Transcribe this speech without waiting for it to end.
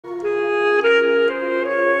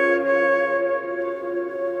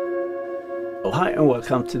Hi and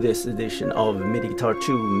welcome to this edition of MIDI Guitar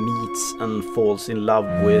 2 meets and falls in love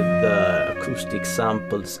with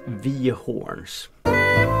Acousticsamples Vhorns.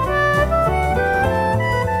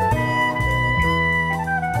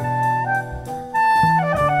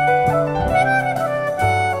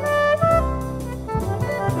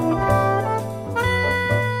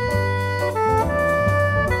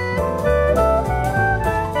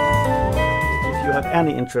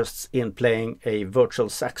 Any interests in playing a virtual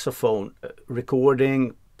saxophone,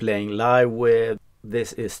 recording, playing live with,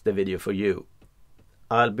 this is the video for you.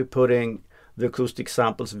 I'll be putting the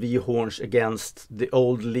Acousticsamples Vhorns against the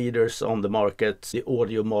old leaders on the market, the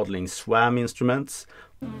Audiomodelings SWAM instruments.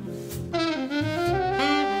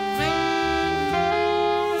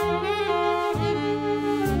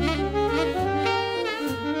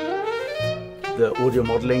 The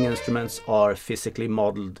Audiomodeling instruments are physically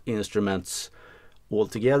modeled instruments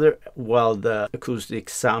altogether, while the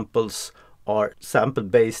Acousticsamples are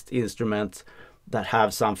sample-based instruments that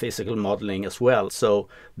have some physical modeling as well. So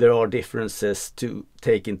there are differences to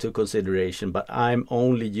take into consideration, but I'm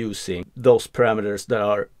only using those parameters that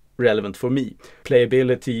are relevant for me.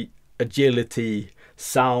 Playability, agility,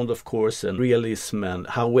 sound of course, and realism, and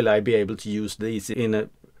how will I be able to use these in a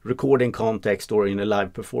recording context or in a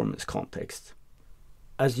live performance context.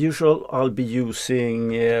 As usual, I'll be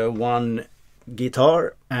using one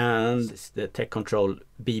guitar, and it's the Tech Control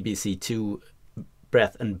BBC2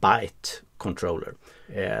 breath and bite controller.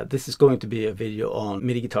 This is going to be a video on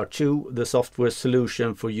MIDI Guitar 2, the software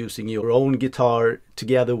solution for using your own guitar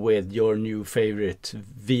together with your new favorite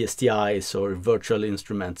VSTIs or virtual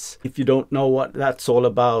instruments. If you don't know what that's all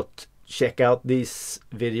about, check out these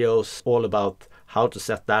videos all about how to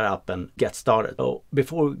set that up and get started. So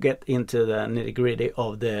before we get into the nitty-gritty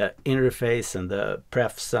of the interface and the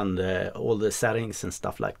prefs and all the settings and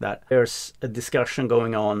stuff like that, there's a discussion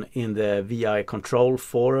going on in the VI Control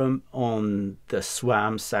forum on the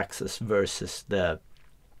SWAM saxes versus the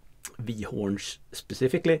Vhorns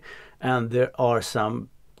specifically, and there are some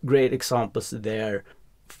great examples there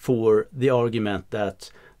for the argument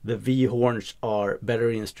that the Vhorns are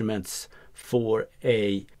better instruments for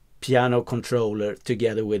a piano controller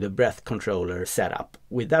together with a breath controller setup.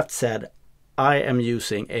 With that said, I am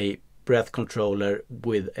using a breath controller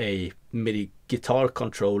with a MIDI guitar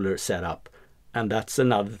controller setup, and that's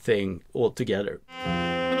another thing altogether.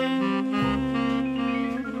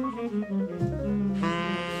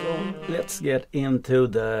 So let's get into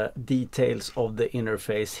the details of the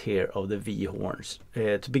interface here of the Vhorns.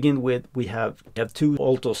 To begin with, we have two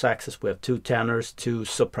alto saxes, we have two tenors, two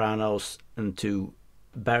sopranos, and two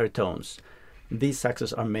baritones. These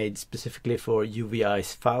saxes are made specifically for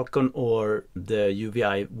UVI's Falcon or the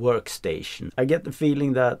UVI workstation. I get the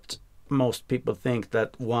feeling that most people think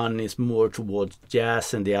that one is more towards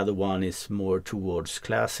jazz and the other one is more towards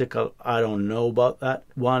classical. I don't know about that.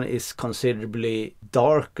 One is considerably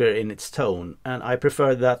darker in its tone, and I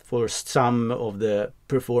prefer that for some of the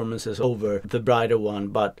performances over the brighter one,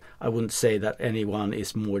 but I wouldn't say that anyone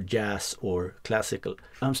is more jazz or classical.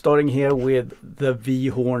 I'm starting here with the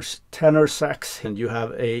Vhorns Tenorsax, and you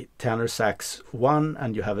have a Tenorsax 1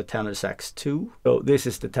 and you have a Tenorsax 2. So this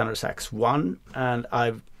is the Tenorsax 1, and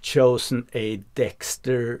I've chosen a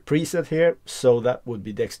Dexter preset here, so that would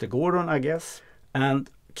be Dexter Gordon, I guess. And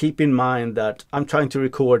keep in mind that I'm trying to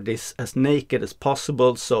record this as naked as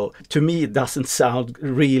possible, so to me it doesn't sound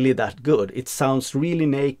really that good. It sounds really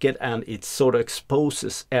naked and it sort of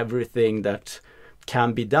exposes everything that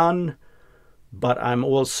can be done, but I'm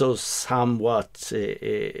also somewhat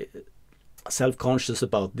self-conscious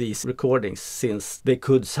about these recordings, since they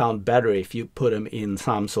could sound better if you put them in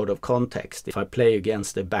some sort of context, if I play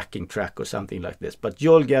against a backing track or something like this. But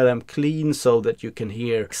you'll get them clean so that you can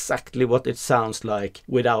hear exactly what it sounds like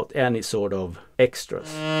without any sort of extras.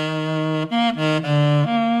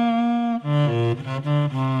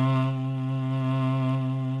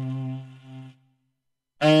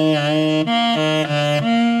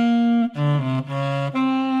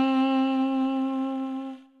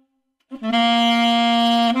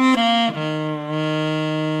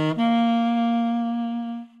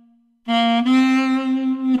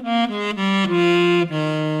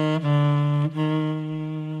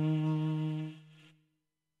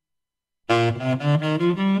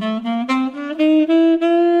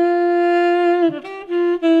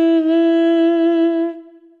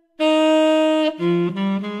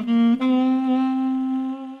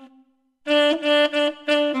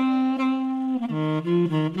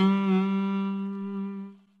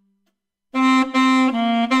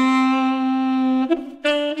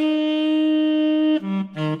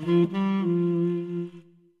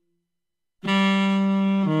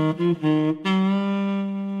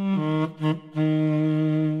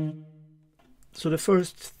 So the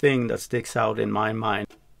first thing that sticks out in my mind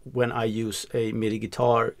when I use a MIDI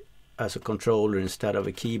guitar as a controller instead of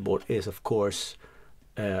a keyboard is of course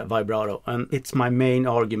vibrato, and it's my main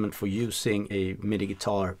argument for using a MIDI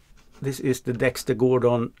guitar. This is the Dexter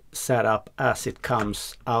Gordon setup as it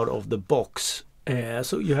comes out of the box.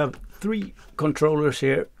 So you have 3 controllers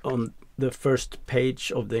here on the first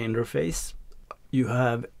page of the interface. You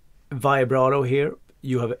have vibrato here,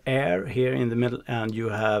 you have air here in the middle, and you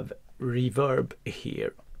have reverb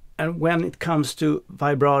here. And when it comes to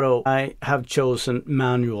vibrato, I have chosen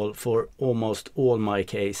manual for almost all my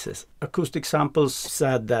cases. Acousticsamples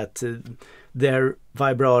said that their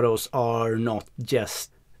vibratos are not just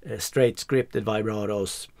straight scripted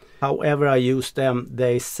vibratos. However I use them,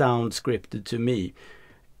 they sound scripted to me,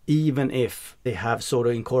 even if they have sort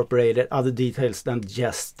of incorporated other details than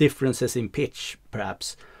just differences in pitch,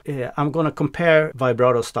 perhaps. I'm going to compare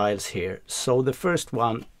vibrato styles here. So the first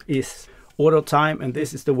one is auto time, and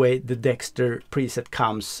this is the way the Dexter preset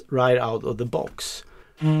comes right out of the box.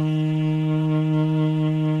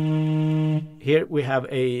 Here we have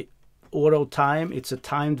a auto time. It's a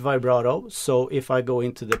timed vibrato. So if I go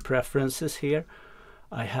into the preferences here,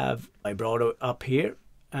 I have vibrato up here,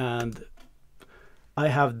 and I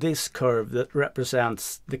have this curve that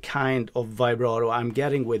represents the kind of vibrato I'm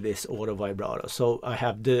getting with this auto vibrato. So I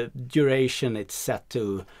have the duration, it's set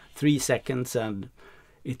to 3 seconds, and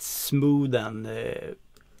it's smooth, and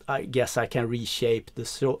I guess I can reshape the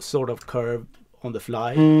sort of curve on the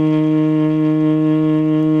fly. Now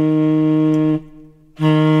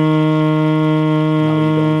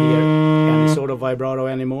you don't hear any sort of vibrato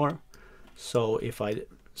anymore. So if I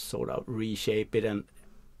sort of reshape it and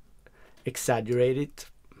exaggerate it,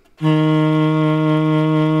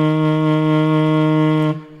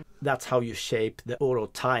 that's how you shape the auto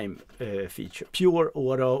time feature. Pure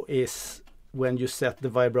auto is when you set the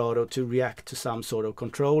vibrato to react to some sort of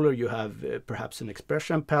controller. You have perhaps an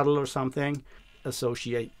expression pedal or something.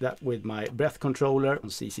 Associate that with my breath controller on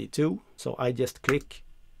CC2. So I just click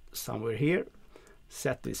somewhere here,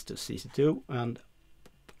 set this to CC2, and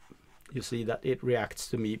you see that it reacts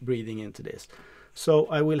to me breathing into this. So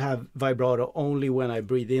I will have vibrato only when I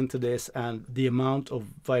breathe into this, and the amount of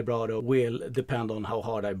vibrato will depend on how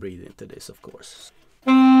hard I breathe into this, of course.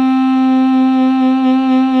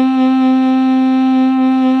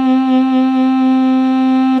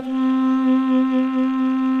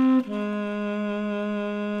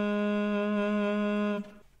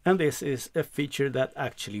 And this is a feature that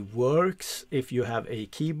actually works if you have a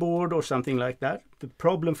keyboard or something like that. The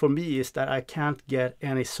problem for me is that I can't get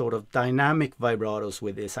any sort of dynamic vibratos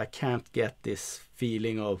with this. I can't get this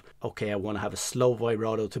feeling of, okay, I want to have a slow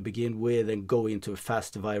vibrato to begin with and go into a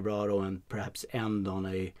faster vibrato and perhaps end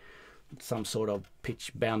on some sort of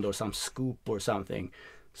pitch bend or some scoop or something.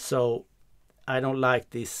 So I don't like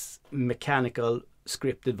these mechanical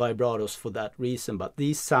scripted vibratos for that reason, but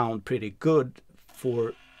these sound pretty good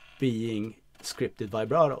for being scripted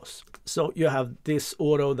vibratos. So you have this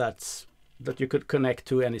auto that you could connect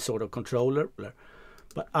to any sort of controller,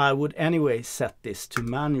 but I would anyway set this to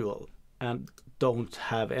manual and don't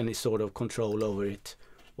have any sort of control over it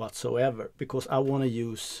whatsoever, because I want to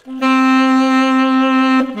use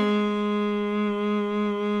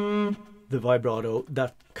the vibrato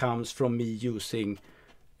that comes from me using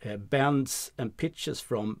bends and pitches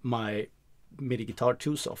from my MIDI Guitar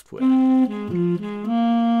 2 software.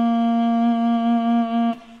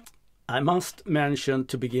 I must mention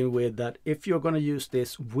to begin with that if you're going to use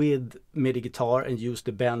this with MIDI Guitar and use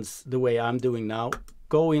the bends the way I'm doing now,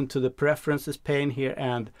 go into the preferences pane here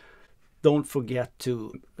and don't forget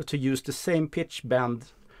to use the same pitch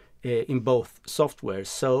bend in both softwares.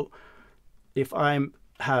 So if I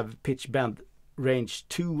have pitch bend range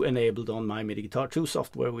 2 enabled on my MIDI Guitar 2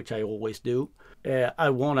 software, which I always do, I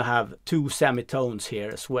want to have 2 semitones here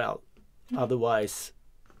as well. Otherwise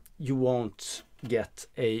you won't get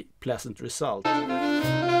a pleasant result.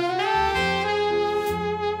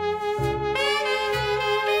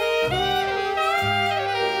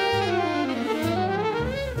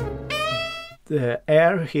 The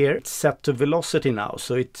air here, it's set to velocity now,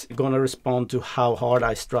 so it's going to respond to how hard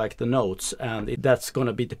I strike the notes, and that's going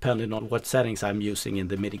to be dependent on what settings I'm using in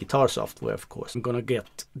the MIDI Guitar software, of course. I'm going to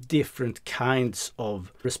get different kinds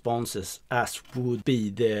of responses, as would be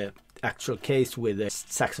the actual case with a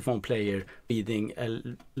saxophone player breathing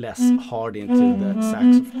less hard into the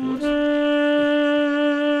sax, of course.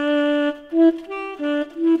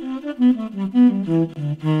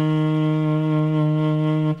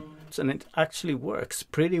 And it actually works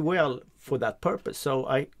pretty well for that purpose. So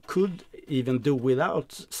I could even do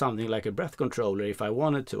without something like a breath controller if I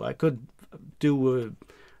wanted to. I could do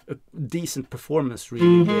a decent performance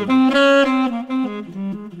really with.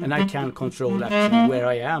 And I can control actually where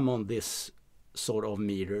I am on this sort of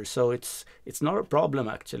meter, so it's not a problem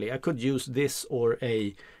actually. I could use this or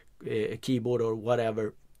a keyboard or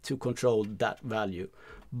whatever to control that value.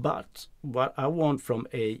 But what I want from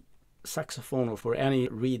a saxophone or for any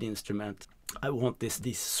reed instrument, I want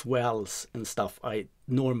these swells and stuff I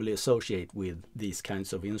normally associate with these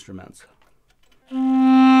kinds of instruments.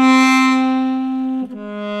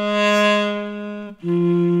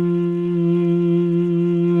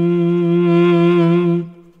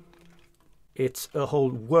 It's a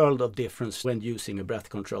whole world of difference when using a breath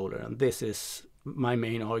controller, and this is my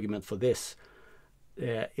main argument for this.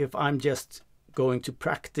 If I'm just going to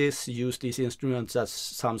practice, use these instruments as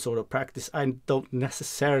some sort of practice, I don't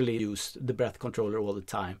necessarily use the breath controller all the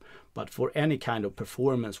time. But for any kind of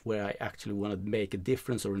performance where I actually want to make a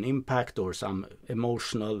difference or an impact or some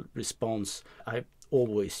emotional response, I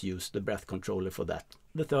always use the breath controller for that.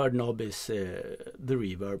 The third knob is the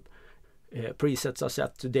reverb. Presets are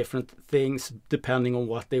set to different things depending on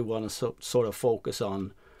what they want to sort of focus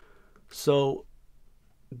on. So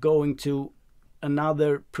going to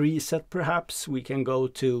another preset, perhaps we can go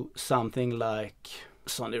to something like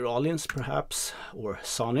Sonny Rollins perhaps, or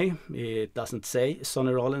Sonny. It doesn't say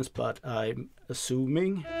Sonny Rollins, but I'm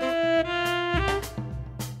assuming.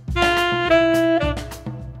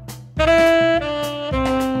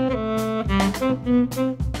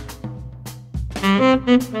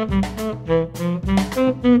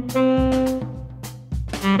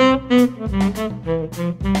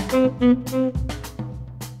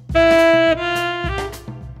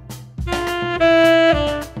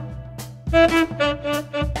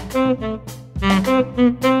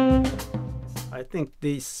 I think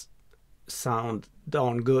these sound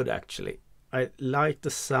darn good actually. I like the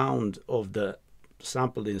sound of the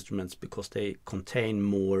sampled instruments because they contain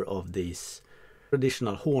more of these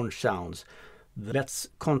traditional horn sounds. Let's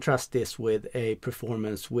contrast this with a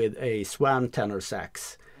performance with a SWAM tenor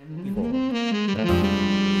sax.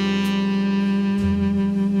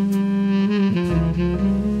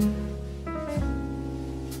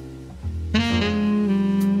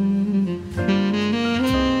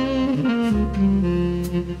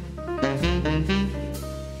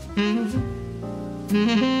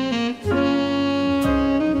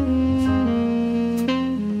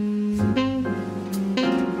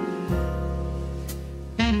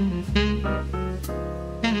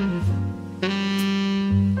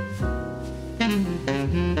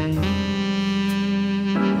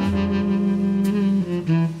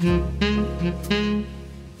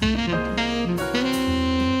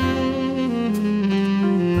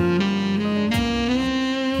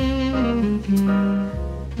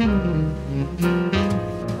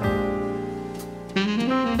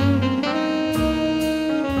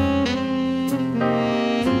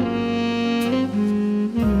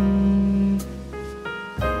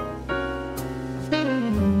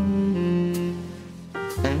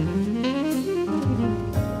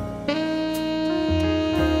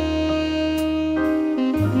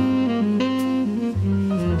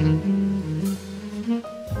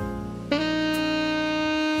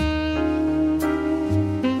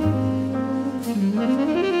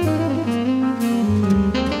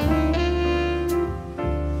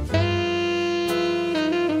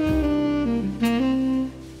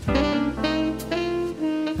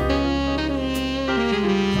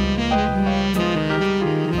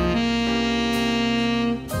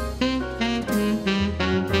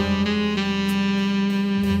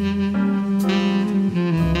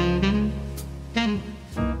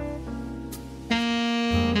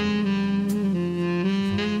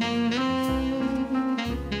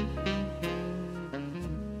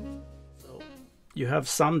 You have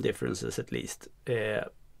some differences at least.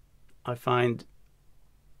 I find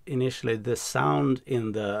initially the sound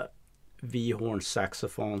in the Vhorns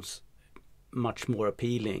saxophones much more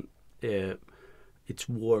appealing. It's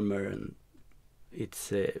warmer and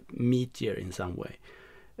it's meatier in some way.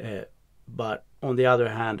 But on the other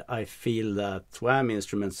hand, I feel that SWAM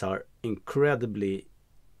instruments are incredibly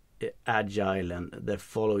agile and they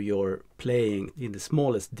follow your playing in the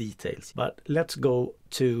smallest details. But let's go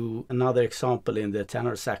to another example in the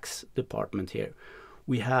tenor sax department here.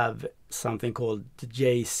 We have something called the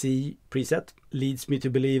J.C. preset. Leads me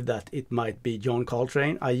to believe that it might be John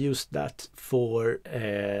Coltrane. I used that for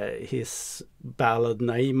his ballad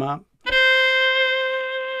Naima.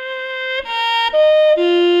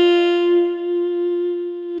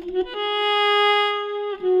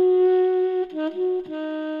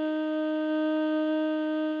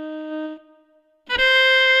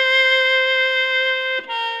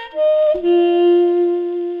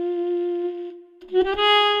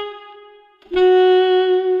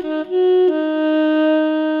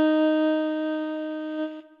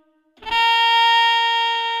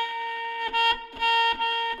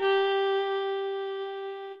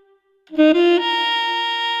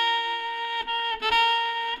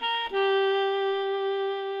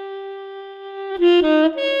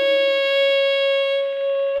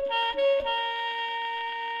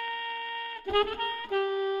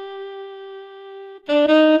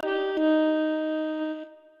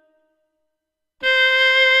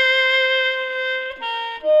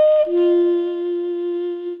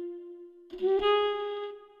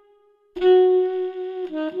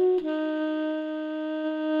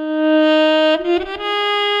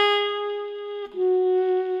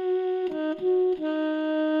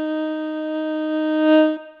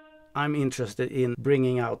 I'm interested in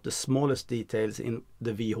bringing out the smallest details in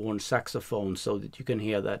the Vhorns saxophone so that you can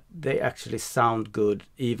hear that they actually sound good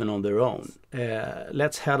even on their own.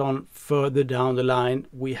 Let's head on further down the line.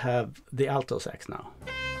 We have the Altosax now.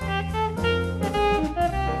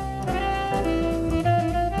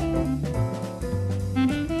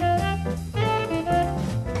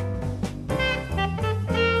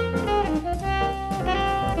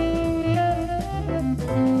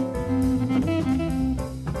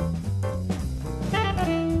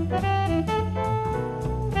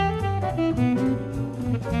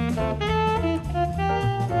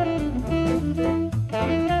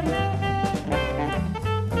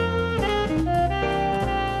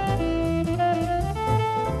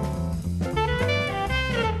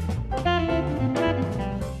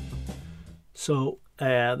 So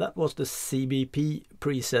that was the CBP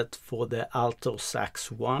preset for the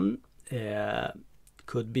Altosax 1.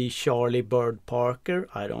 Could be Charlie Bird Parker,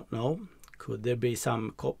 I don't know. Could there be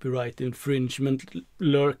some copyright infringement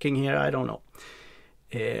lurking here? I don't know.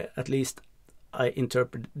 At least I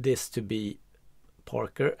interpret this to be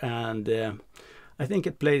Parker, and I think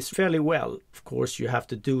it plays fairly well. Of course, you have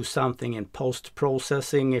to do something in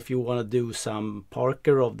post-processing if you want to do some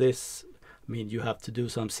Parker of this. I mean, you have to do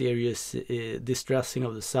some serious distressing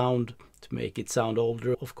of the sound to make it sound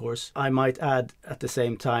older, of course. I might add at the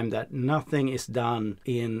same time that nothing is done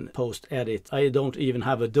in post-edit. I don't even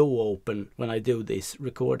have a DAW open when I do these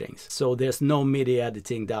recordings. So there's no MIDI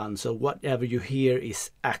editing done. So whatever you hear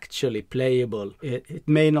is actually playable. It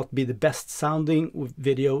may not be the best sounding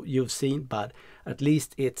video you've seen, but at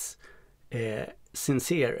least it's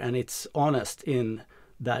sincere and it's honest in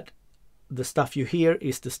that the stuff you hear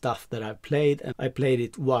is the stuff that I played, and I played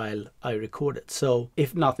it while I recorded. So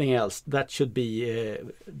if nothing else, that should be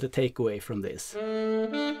the takeaway from this.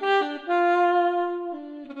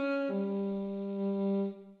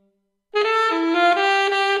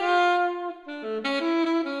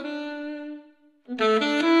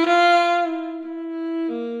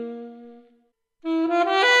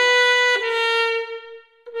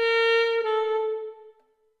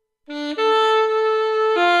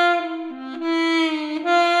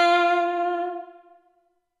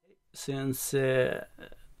 Since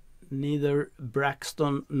neither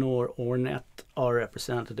Braxton nor Ornate are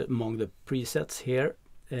represented among the presets here,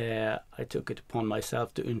 I took it upon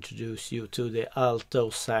myself to introduce you to the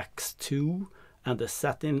Altosax 2 and the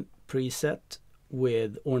Satin preset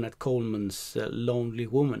with Ornate Coleman's Lonely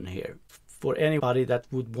Woman here. For anybody that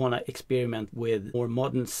would want to experiment with more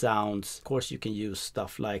modern sounds, of course you can use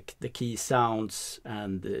stuff like the Keysounds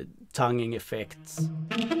and the tonguing effects.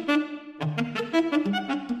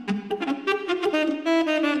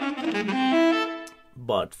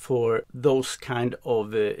 But for those kind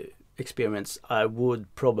of experiments, I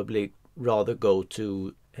would probably rather go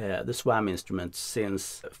to the SWAM instruments,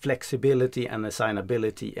 since flexibility and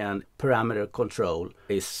assignability and parameter control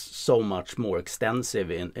is so much more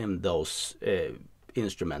extensive in those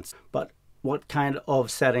instruments. But what kind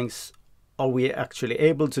of settings are we actually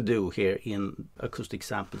able to do here in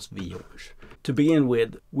Acousticsamples Vhorns? To begin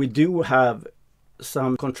with, we do have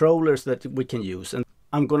some controllers that we can use, and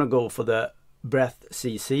I'm gonna go for the breath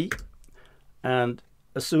CC, and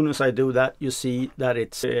as soon as I do that, you see that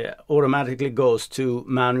it automatically goes to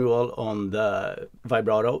manual on the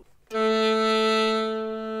vibrato.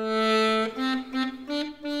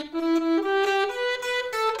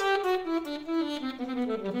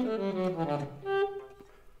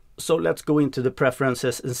 So let's go into the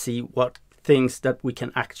preferences and see what things that we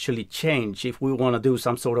can actually change if we want to do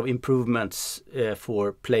some sort of improvements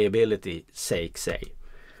for playability sake, say.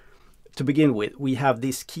 To begin with, we have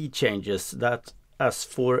these key changes that, as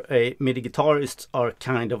for a MIDI guitarist, are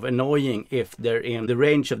kind of annoying if they're in the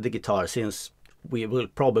range of the guitar, since we will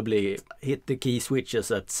probably hit the key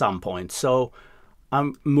switches at some point. So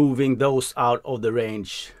I'm moving those out of the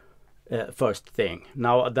range first thing.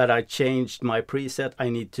 Now that I changed my preset, I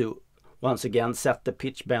need to once again set the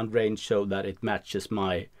pitch bend range so that it matches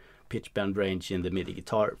my pitch bend range in the MIDI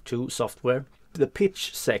Guitar 2 software. The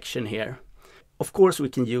pitch section here, of course we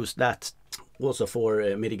can use that also for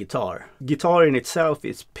MIDI guitar. Guitar in itself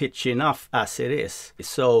is pitchy enough as it is.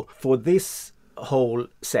 So for this whole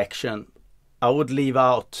section, I would leave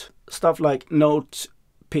out stuff like note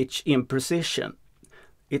pitch imprecision.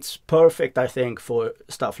 It's perfect, I think, for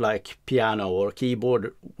stuff like piano or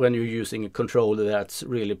keyboard when you're using a controller that's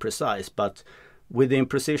really precise. But with the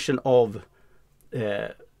imprecision of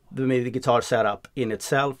the MIDI guitar setup in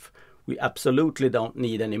itself, we absolutely don't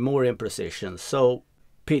need any more imprecision. So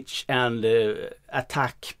pitch and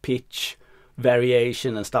attack pitch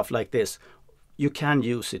variation and stuff like this, you can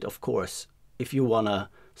use it, of course, if you want to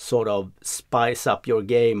sort of spice up your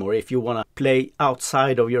game, or if you want to play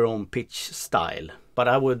outside of your own pitch style. But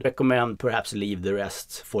I would recommend perhaps leave the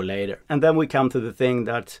rest for later. And then we come to the thing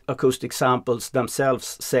that acoustic samples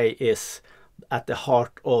themselves say is at the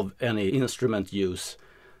heart of any instrument use,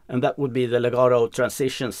 and that would be the legato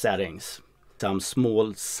transition settings. Some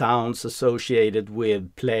small sounds associated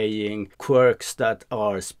with playing, quirks that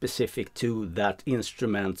are specific to that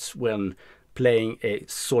instrument when playing a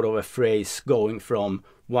sort of a phrase going from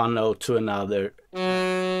one note to another.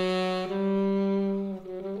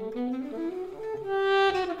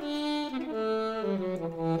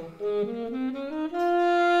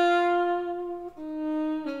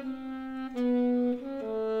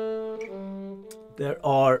 There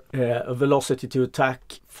are a velocity to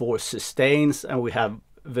attack for sustains, and we have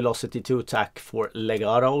velocity to attack for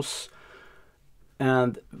legatos,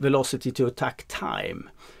 and velocity to attack time.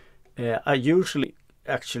 I usually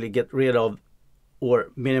actually get rid of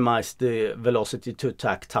or minimize the velocity to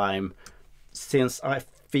attack time, since I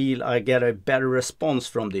feel I get a better response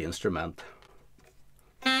from the instrument.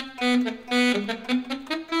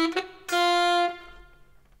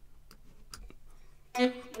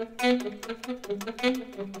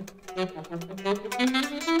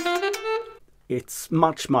 It's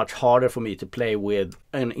much harder for me to play with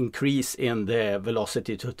an increase in the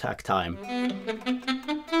velocity to attack time.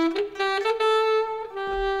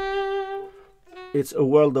 It's a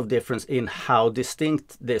world of difference in how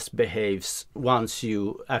distinct this behaves once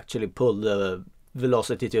you actually pull the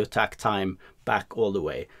velocity to attack time back all the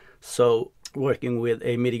way. So working with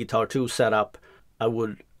a MIDI Guitar 2 setup, I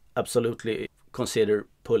would absolutely consider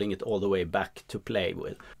pulling it all the way back to play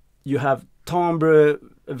with. You have timbre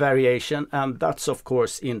variation, and that's of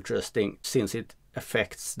course interesting since it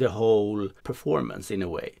affects the whole performance in a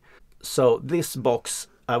way. So this box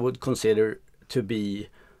I would consider to be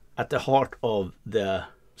at the heart of the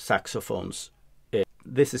saxophones.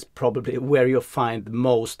 This is probably where you find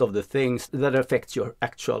most of the things that affect your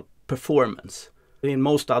actual performance. In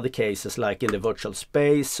most other cases, like in the virtual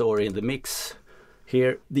space or in the mix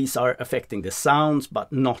here, these are affecting the sounds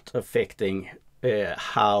but not affecting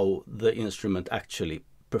how the instrument actually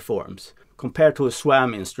performs. Compared to a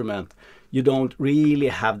SWAM instrument, you don't really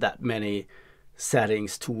have that many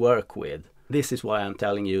settings to work with. This is why I'm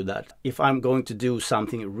telling you that if I'm going to do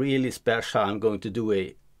something really special, I'm going to do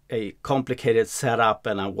a complicated setup,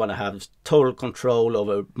 and I want to have total control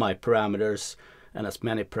over my parameters and as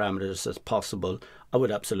many parameters as possible, I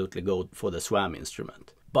would absolutely go for the SWAM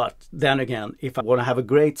instrument. But then again, if I want to have a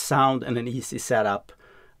great sound and an easy setup,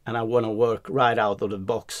 and I want to work right out of the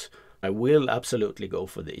box, I will absolutely go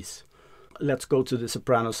for these. Let's go to the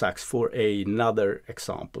soprano sax for another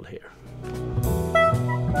example here.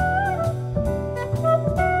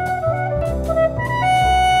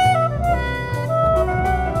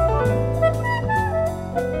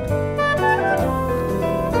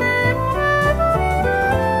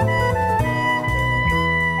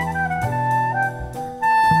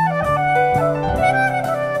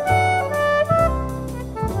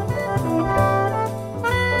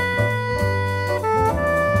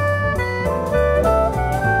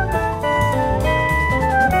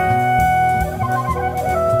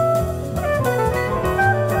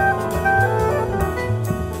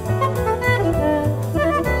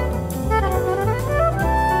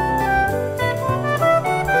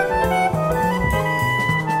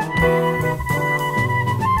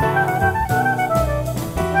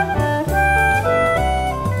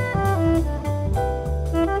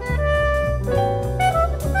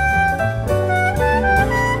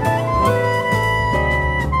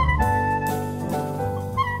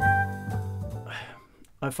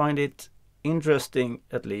 I find it interesting,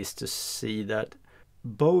 at least, to see that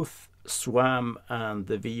both SWAM and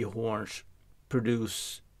the Vhorns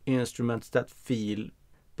produce instruments that feel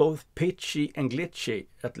both pitchy and glitchy,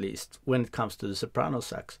 at least when it comes to the soprano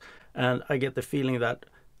sax. And I get the feeling that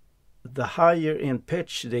the higher in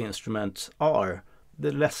pitch the instruments are,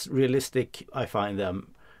 the less realistic I find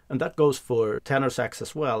them. And that goes for tenor sax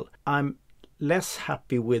as well. I'm less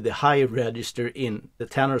happy with the high register in the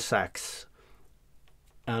tenor sax,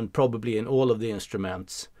 and probably in all of the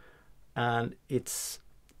instruments, and it's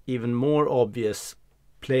even more obvious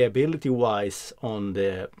playability wise on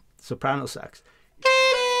the soprano sax.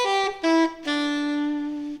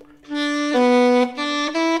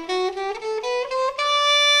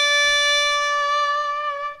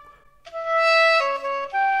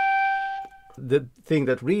 The thing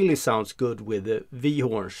that really sounds good with the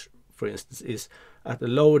Vhorns, for instance, is at the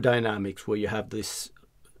lower dynamics, where you have this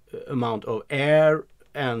amount of air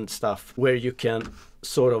and stuff, where you can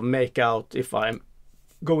sort of make out, if I'm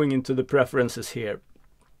going into the preferences here,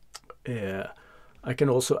 I can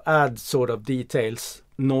also add sort of details,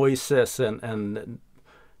 noises and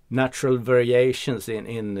natural variations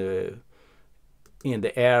in the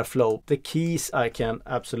airflow. The keys I can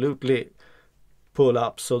absolutely pull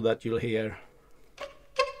up so that you'll hear.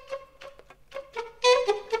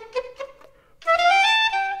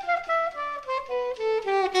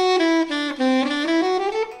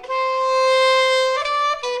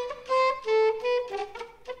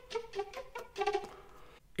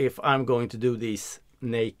 If I'm going to do these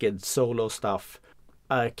naked solo stuff,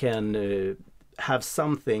 I can have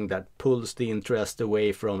something that pulls the interest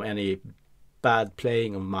away from any bad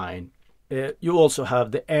playing of mine. You also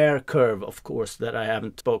have the air curve, of course, that I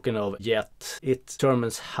haven't spoken of yet. It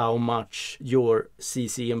determines how much your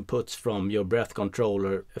CC inputs from your breath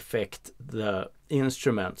controller affect the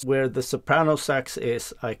instruments. Where the soprano sax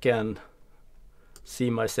is, I can see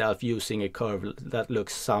myself using a curve that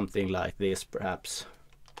looks something like this, perhaps.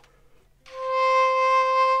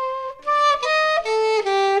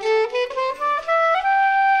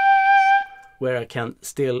 Where I can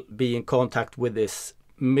still be in contact with this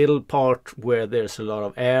middle part where there's a lot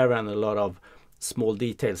of air and a lot of small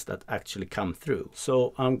details that actually come through.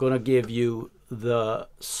 So I'm gonna give you the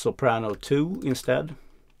soprano 2 instead.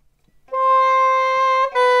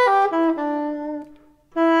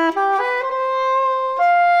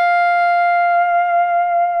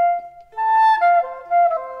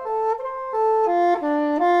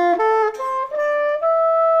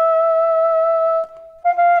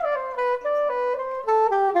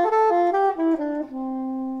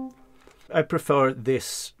 I prefer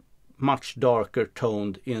this much darker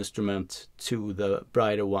toned instrument to the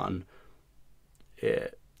brighter one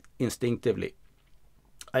instinctively.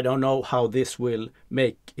 I don't know how this will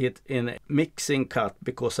make it in a mixing cut,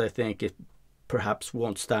 because I think it perhaps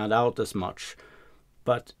won't stand out as much,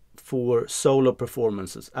 but for solo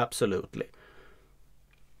performances, absolutely.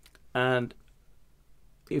 And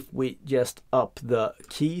if we just up the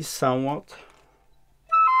keys somewhat,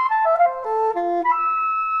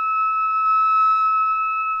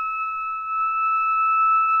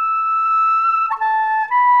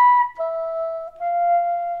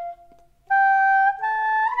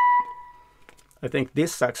 I think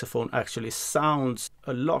this saxophone actually sounds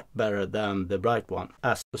a lot better than the bright one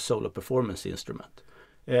as a solo performance instrument.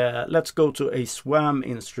 Let's go to a SWAM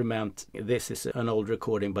instrument. This is an old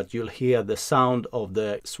recording, but you'll hear the sound of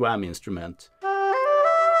the SWAM instrument.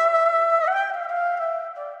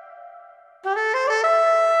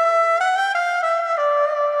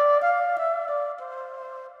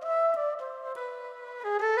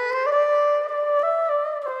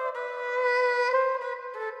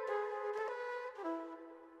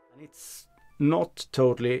 It's not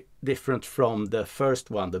totally different from the first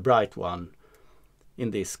one, the bright one,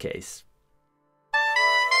 in this case.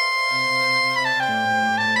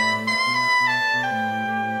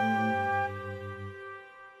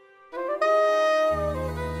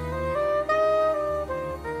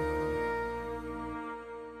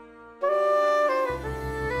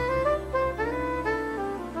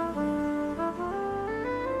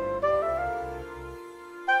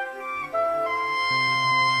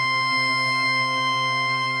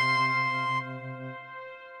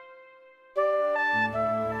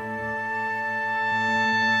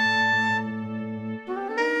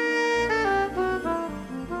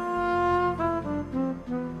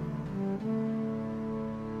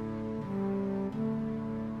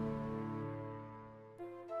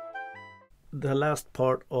 The last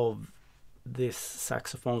part of this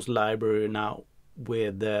saxophones library now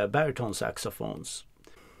with the baritone saxophones.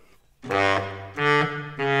 I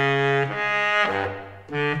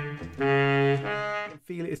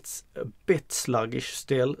feel it's a bit sluggish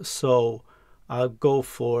still, so I'll go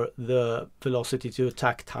for the velocity to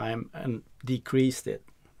attack time and decrease it.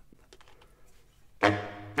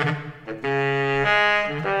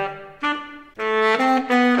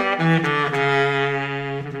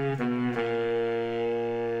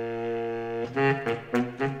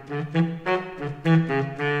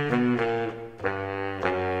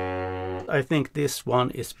 I think this one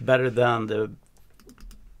is better than the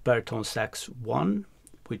baritone sax 1,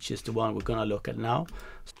 which is the one we're gonna look at now.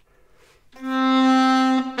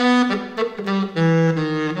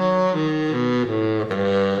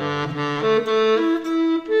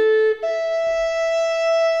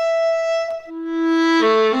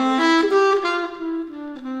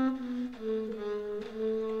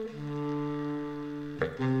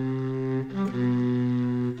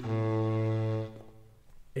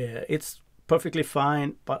 It's perfectly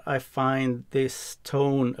fine, but I find this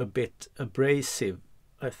tone a bit abrasive,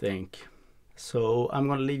 I think. So I'm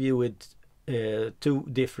going to leave you with two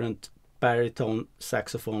different baritone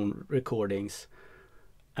saxophone recordings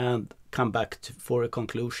and come back for a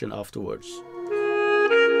conclusion afterwards.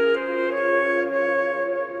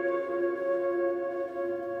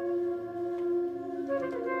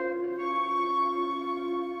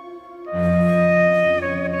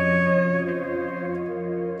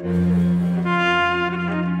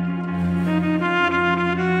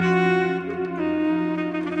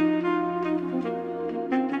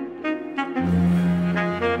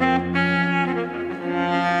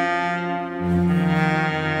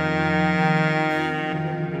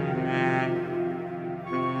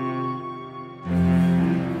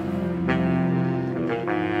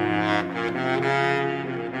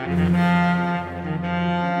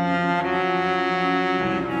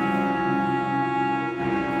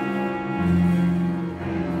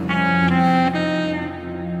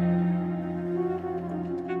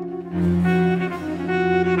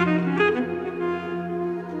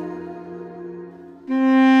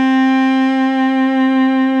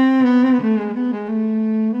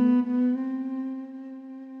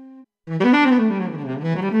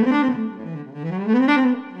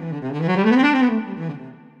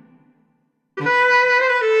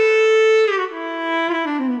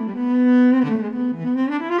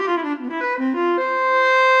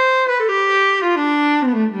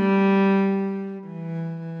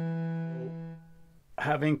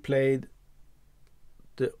 Having played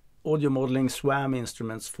the Audiomodelings SWAM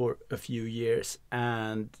instruments for a few years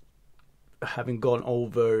and having gone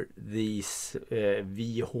over these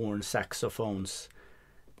VHorn saxophones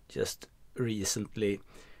just recently,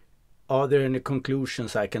 are there any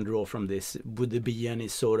conclusions I can draw from this? Would there be any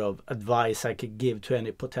sort of advice I could give to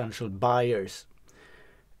any potential buyers?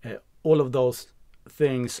 All of those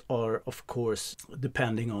things are, of course,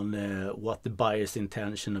 depending on what the buyer's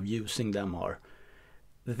intention of using them are.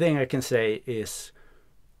 The thing I can say is,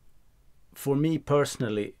 for me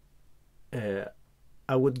personally,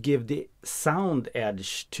 I would give the sound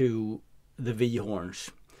edge to the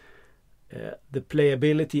Vhorns. The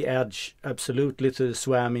playability edge absolutely to the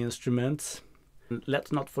SWAM instruments. And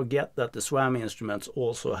let's not forget that the SWAM instruments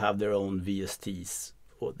also have their own VSTs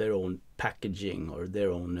or their own packaging or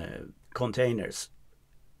their own containers.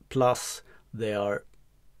 Plus they are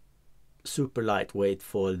super lightweight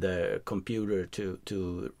for the computer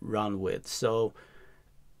to run with, so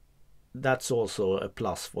that's also a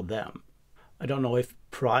plus for them. I don't know if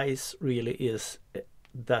price really is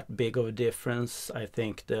that big of a difference. I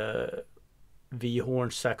think the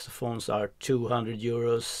VHorns saxophones are 200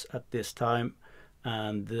 euros at this time,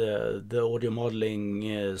 and the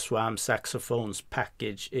Audiomodeling SWAM saxophones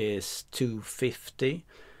package is 250.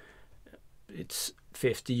 It's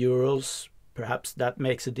 50 euros. Perhaps that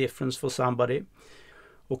makes a difference for somebody.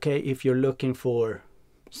 Okay, if you're looking for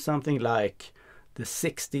something like the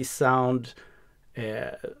 60s sound,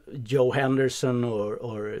 Joe Henderson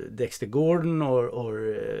or Dexter Gordon or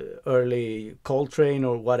early Coltrane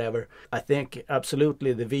or whatever, I think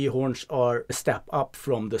absolutely the Vhorns are a step up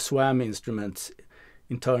from the SWAM instruments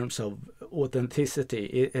in terms of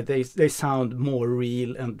authenticity. They sound more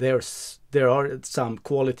real, and there are some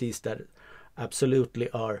qualities that absolutely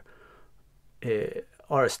are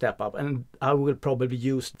a step up, and I will probably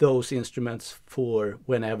use those instruments for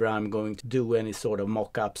whenever I'm going to do any sort of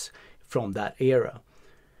mock-ups from that era.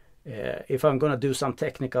 If I'm going to do some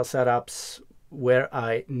technical setups where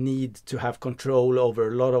I need to have control over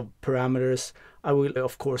a lot of parameters, I will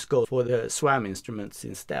of course go for the SWAM instruments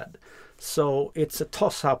instead. So it's a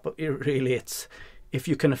toss-up, really. It's, if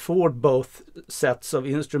you can afford both sets of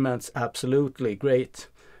instruments, absolutely great.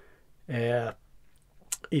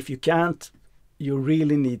 If you can't, you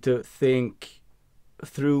really need to think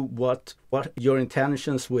through what your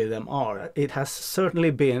intentions with them are. It has certainly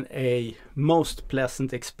been a most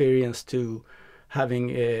pleasant experience to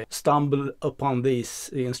having stumbled upon these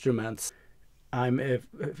instruments. I'm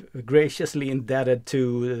graciously indebted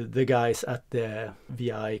to the guys at the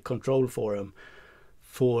VI Control Forum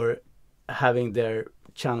for having their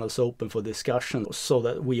channels open for discussion so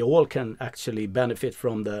that we all can actually benefit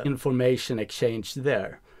from the information exchange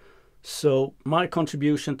there. So my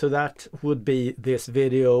contribution to that would be this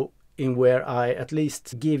video, in where I at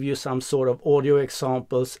least give you some sort of audio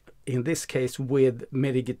examples, in this case with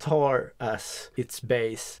MIDI guitar as its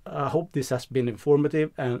base. I hope this has been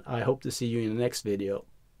informative, and I hope to see you in the next video.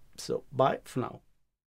 So bye for now.